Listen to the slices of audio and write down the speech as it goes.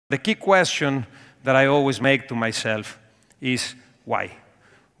The key question that I always make to myself is why?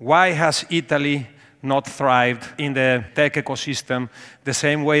 Why has Italy not thrived in the tech ecosystem the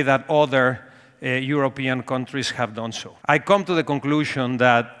same way that other European countries have done so? I come to the conclusion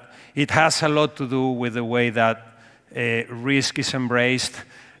that it has a lot to do with the way that risk is embraced,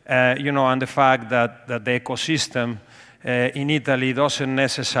 and the fact that the ecosystem in Italy doesn't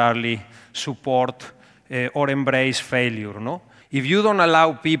necessarily support or embrace failure. No? If you don't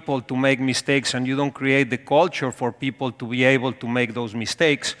allow people to make mistakes and you don't create the culture for people to be able to make those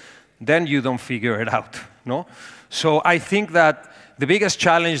mistakes, then you don't figure it out. No? So I think that the biggest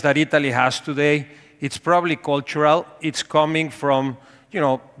challenge that Italy has today, it's probably cultural. It's coming from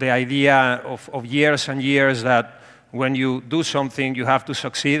the idea of years and years that when you do something, you have to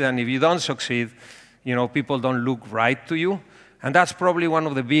succeed, and if you don't succeed, people don't look right to you. And that's probably one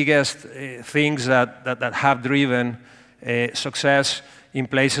of the biggest things that have driven success in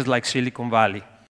places like Silicon Valley.